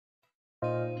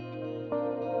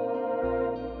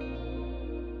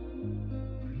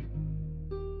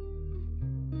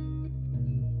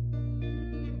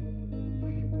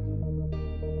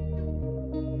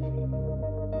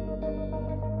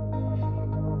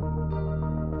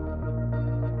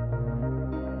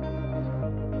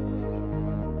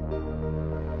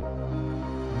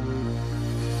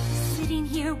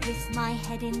With my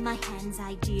head in my hands,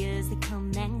 ideas that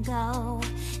come and go.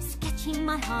 Sketching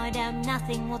my heart out,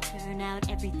 nothing will turn out.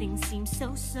 Everything seems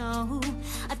so.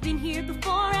 I've been here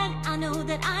before and I know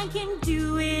that I can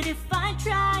do it if I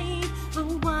try. But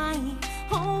why,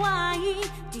 oh why,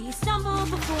 do you stumble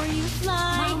before you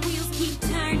fly? My wheels keep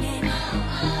turning,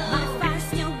 my fire's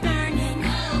still burning.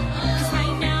 'Cause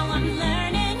right now I'm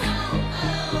learning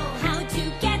how to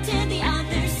get to the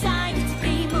other side. It's a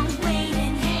game of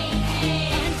waiting,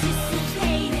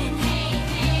 anticipating,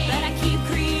 but I keep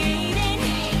creating,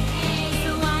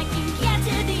 so I can get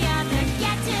to the other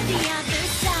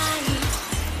side.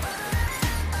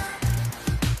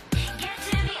 Get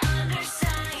to the other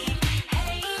side,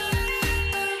 hey.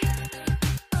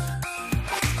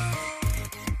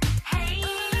 Hey,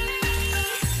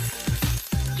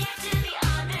 get to the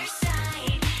other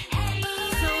side, hey.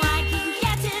 So I can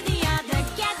get to the other.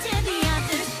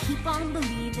 Keep on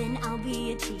believing I'll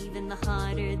be achieving the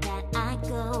harder that I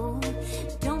go.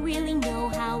 Don't really know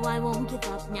how I won't give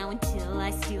up now until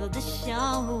I steal the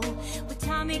show. With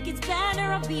time it gets better,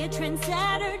 I'll be a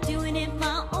trendsetter, doing it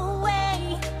my own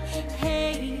way.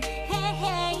 Hey, hey,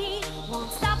 hey.